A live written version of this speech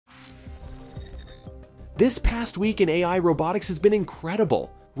This past week in AI robotics has been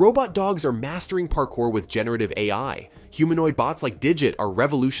incredible. Robot dogs are mastering parkour with generative AI. Humanoid bots like Digit are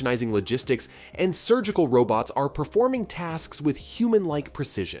revolutionizing logistics, and surgical robots are performing tasks with human-like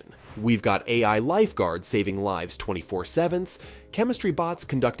precision. We've got AI lifeguards saving lives 24/7, chemistry bots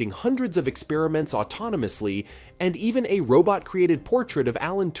conducting hundreds of experiments autonomously, and even a robot-created portrait of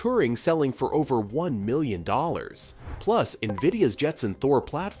Alan Turing selling for over $1 million. Plus, Nvidia's Jetson Thor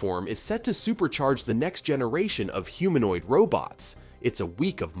platform is set to supercharge the next generation of humanoid robots. It's a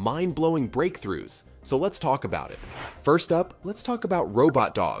week of mind-blowing breakthroughs, so let's talk about it. First up, let's talk about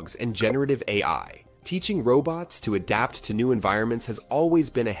robot dogs and generative AI. Teaching robots to adapt to new environments has always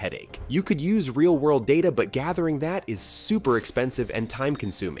been a headache. You could use real-world data, but gathering that is super expensive and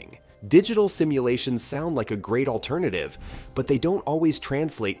time-consuming. Digital simulations sound like a great alternative, but they don't always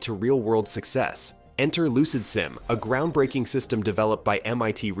translate to real-world success. Enter LucidSim, a groundbreaking system developed by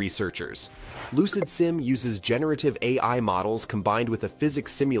MIT researchers. LucidSim uses generative AI models combined with a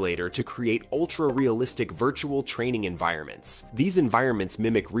physics simulator to create ultra-realistic virtual training environments. These environments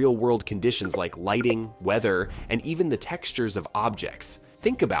mimic real-world conditions like lighting, weather, and even the textures of objects.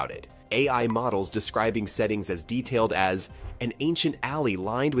 Think about it. AI models describing settings as detailed as an ancient alley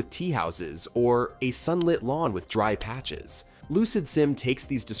lined with tea houses or a sunlit lawn with dry patches. LucidSim takes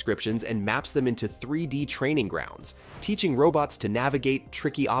these descriptions and maps them into 3D training grounds, teaching robots to navigate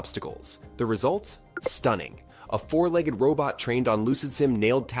tricky obstacles. The results? Stunning. A four-legged robot trained on LucidSim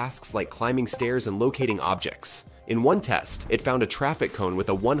nailed tasks like climbing stairs and locating objects. In one test, it found a traffic cone with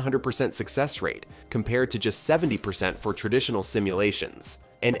a 100% success rate, compared to just 70% for traditional simulations.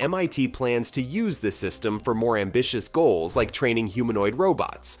 And MIT plans to use this system for more ambitious goals like training humanoid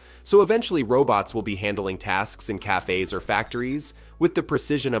robots. So eventually robots will be handling tasks in cafes or factories with the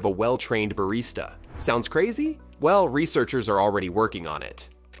precision of a well-trained barista. Sounds crazy? Well, researchers are already working on it.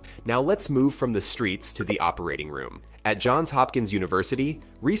 Now let's move from the streets to the operating room. At Johns Hopkins University,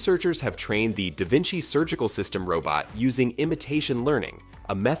 researchers have trained the Da Vinci surgical system robot using imitation learning,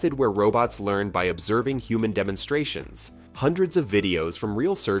 a method where robots learn by observing human demonstrations. Hundreds of videos from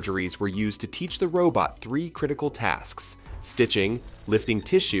real surgeries were used to teach the robot 3 critical tasks: stitching, lifting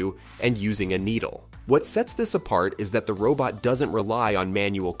tissue, and using a needle. What sets this apart is that the robot doesn't rely on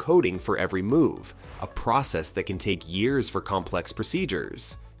manual coding for every move, a process that can take years for complex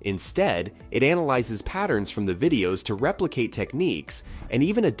procedures. Instead, it analyzes patterns from the videos to replicate techniques and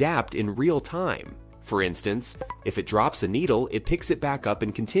even adapt in real time. For instance, if it drops a needle, it picks it back up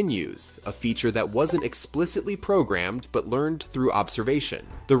and continues, a feature that wasn't explicitly programmed but learned through observation.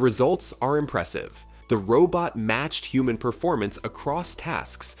 The results are impressive. The robot matched human performance across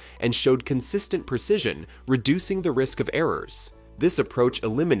tasks and showed consistent precision, reducing the risk of errors. This approach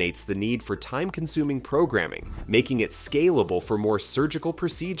eliminates the need for time-consuming programming, making it scalable for more surgical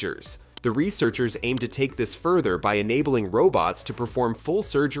procedures. The researchers aim to take this further by enabling robots to perform full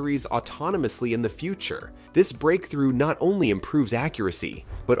surgeries autonomously in the future. This breakthrough not only improves accuracy,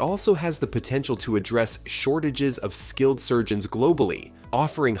 but also has the potential to address shortages of skilled surgeons globally,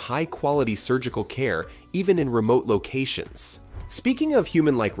 offering high-quality surgical care even in remote locations. Speaking of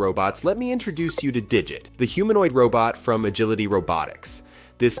human-like robots, let me introduce you to Digit, the humanoid robot from Agility Robotics.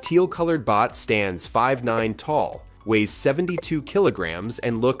 This teal-colored bot stands 5'9" tall, weighs 72 kilograms,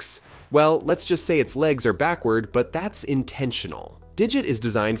 and looks, well, let's just say its legs are backward, but that's intentional. Digit is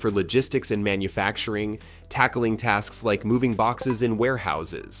designed for logistics and manufacturing, tackling tasks like moving boxes in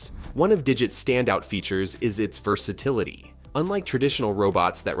warehouses. One of Digit's standout features is its versatility. Unlike traditional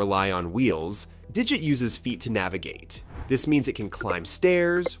robots that rely on wheels, Digit uses feet to navigate. This means it can climb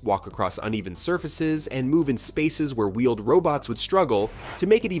stairs, walk across uneven surfaces, and move in spaces where wheeled robots would struggle. To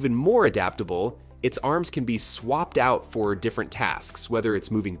make it even more adaptable, its arms can be swapped out for different tasks, whether it's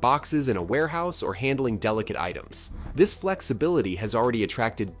moving boxes in a warehouse or handling delicate items. This flexibility has already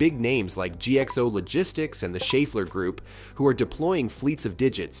attracted big names like GXO Logistics and the Schaeffler Group, who are deploying fleets of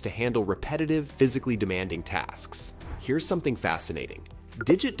Digits to handle repetitive, physically demanding tasks. Here's something fascinating.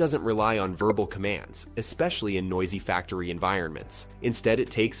 Digit doesn't rely on verbal commands, especially in noisy factory environments. Instead,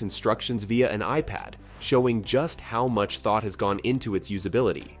 it takes instructions via an iPad, showing just how much thought has gone into its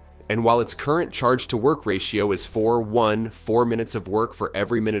usability. And while its current charge-to-work ratio is 4 minutes of work for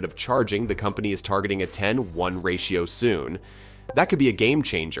every minute of charging, the company is targeting a 10:1 ratio soon. That could be a game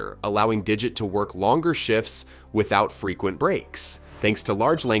changer, allowing Digit to work longer shifts without frequent breaks. Thanks to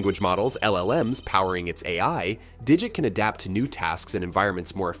large language models, LLMs, powering its AI, Digit can adapt to new tasks and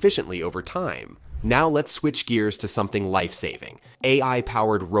environments more efficiently over time. Now let's switch gears to something life-saving: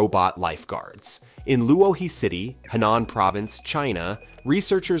 AI-powered robot lifeguards. In Luohe City, Henan Province, China,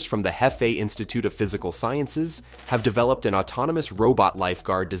 researchers from the Hefei Institute of Physical Sciences have developed an autonomous robot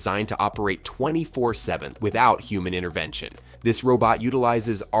lifeguard designed to operate 24/7 without human intervention. This robot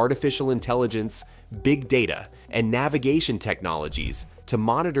utilizes artificial intelligence, big data, and navigation technologies to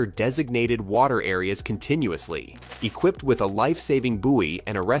monitor designated water areas continuously. Equipped with a life-saving buoy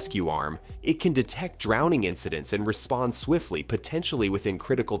and a rescue arm, it can detect drowning incidents and respond swiftly, potentially within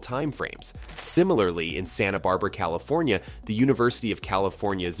critical timeframes. Similarly, in Santa Barbara, California, the University of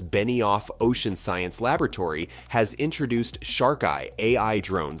California's Benioff Ocean Science Laboratory has introduced SHARK-Eye AI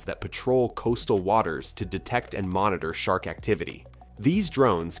drones that patrol coastal waters to detect and monitor shark activity. These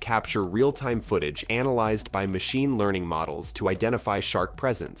drones capture real-time footage analyzed by machine learning models to identify shark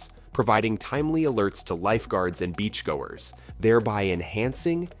presence, providing timely alerts to lifeguards and beachgoers, thereby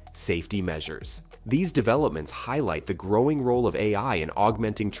enhancing safety measures. These developments highlight the growing role of AI in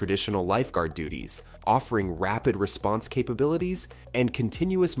augmenting traditional lifeguard duties, offering rapid response capabilities and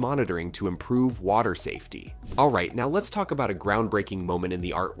continuous monitoring to improve water safety. Alright, now let's talk about a groundbreaking moment in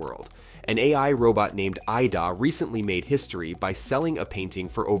the art world. An AI robot named Ida recently made history by selling a painting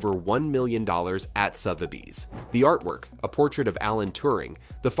for over $1 million at Sotheby's. The artwork, a portrait of Alan Turing,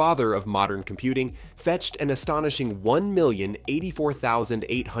 the father of modern computing, fetched an astonishing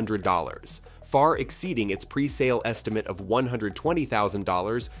 $1,084,800, far exceeding its pre-sale estimate of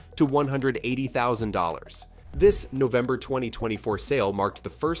 $120,000 to $180,000. This November 2024 sale marked the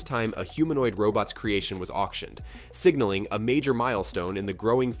first time a humanoid robot's creation was auctioned, signaling a major milestone in the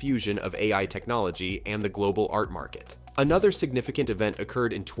growing fusion of AI technology and the global art market. Another significant event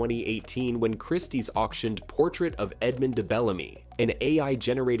occurred in 2018 when Christie's auctioned Portrait of Edmond de Bellamy, an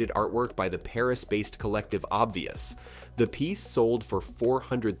AI-generated artwork by the Paris-based collective Obvious. The piece sold for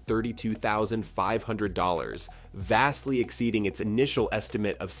 $432,500, vastly exceeding its initial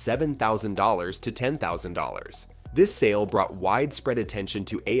estimate of $7,000 to $10,000. This sale brought widespread attention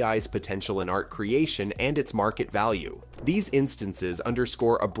to AI's potential in art creation and its market value. These instances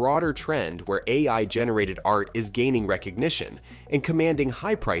underscore a broader trend where AI-generated art is gaining recognition and commanding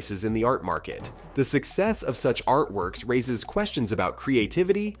high prices in the art market. The success of such artworks raises questions about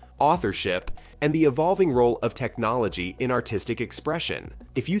creativity, authorship, and the evolving role of technology in artistic expression.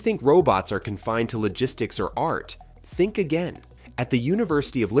 If you think robots are confined to logistics or art, think again. At the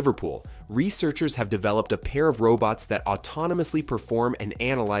University of Liverpool, researchers have developed a pair of robots that autonomously perform and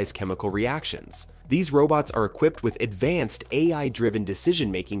analyze chemical reactions. These robots are equipped with advanced AI-driven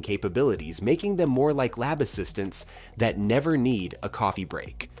decision-making capabilities, making them more like lab assistants that never need a coffee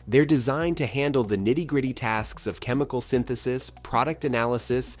break. They're designed to handle the nitty-gritty tasks of chemical synthesis, product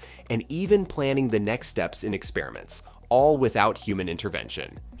analysis, and even planning the next steps in experiments, all without human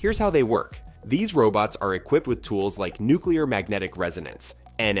intervention. Here's how they work. These robots are equipped with tools like nuclear magnetic resonance,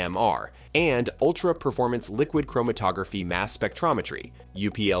 NMR, and ultra-performance liquid chromatography mass spectrometry,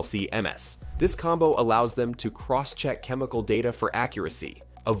 UPLC-MS. This combo allows them to cross-check chemical data for accuracy,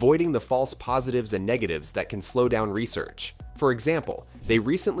 avoiding the false positives and negatives that can slow down research. For example, they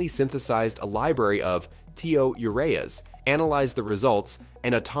recently synthesized a library of thioureas, analyzed the results,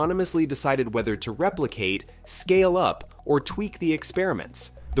 and autonomously decided whether to replicate, scale up, or tweak the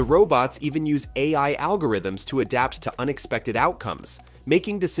experiments. The robots even use AI algorithms to adapt to unexpected outcomes,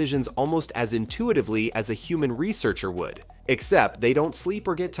 making decisions almost as intuitively as a human researcher would. Except they don't sleep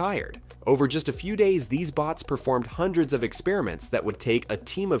or get tired. Over just a few days, these bots performed hundreds of experiments that would take a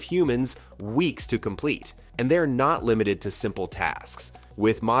team of humans weeks to complete. And they're not limited to simple tasks.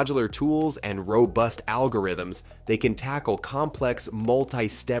 With modular tools and robust algorithms, they can tackle complex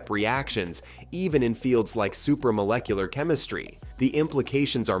multi-step reactions, even in fields like supramolecular chemistry. The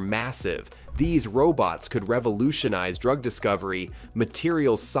implications are massive. These robots could revolutionize drug discovery,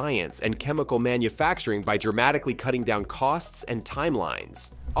 materials science, and chemical manufacturing by dramatically cutting down costs and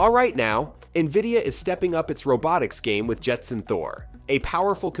timelines. Alright now, Nvidia is stepping up its robotics game with Jetson Thor, a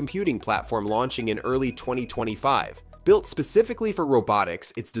powerful computing platform launching in early 2025. Built specifically for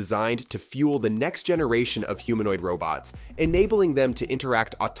robotics, it's designed to fuel the next generation of humanoid robots, enabling them to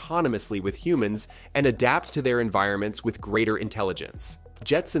interact autonomously with humans and adapt to their environments with greater intelligence.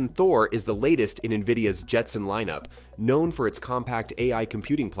 Jetson Thor is the latest in Nvidia's Jetson lineup, known for its compact AI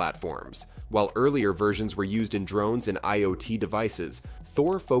computing platforms. While earlier versions were used in drones and IoT devices,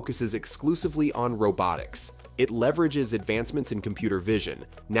 Thor focuses exclusively on robotics. It leverages advancements in computer vision,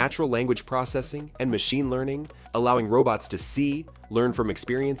 natural language processing, and machine learning, allowing robots to see, learn from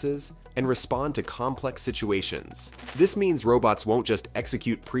experiences, and respond to complex situations. This means robots won't just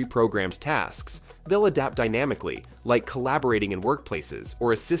execute pre-programmed tasks, they'll adapt dynamically, like collaborating in workplaces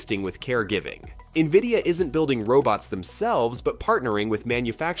or assisting with caregiving. Nvidia isn't building robots themselves, but partnering with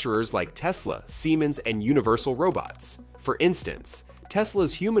manufacturers like Tesla, Siemens, and Universal Robots. For instance,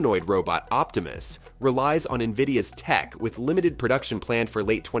 Tesla's humanoid robot Optimus relies on Nvidia's tech with limited production planned for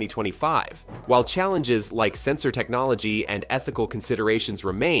late 2025. While challenges like sensor technology and ethical considerations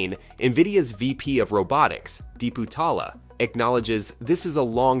remain, Nvidia's VP of Robotics, Deepu Talla, acknowledges this is a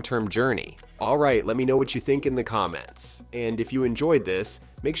long-term journey. Alright, let me know what you think in the comments. And if you enjoyed this,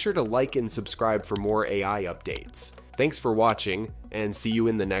 make sure to like and subscribe for more AI updates. Thanks for watching, and see you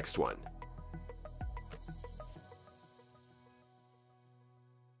in the next one.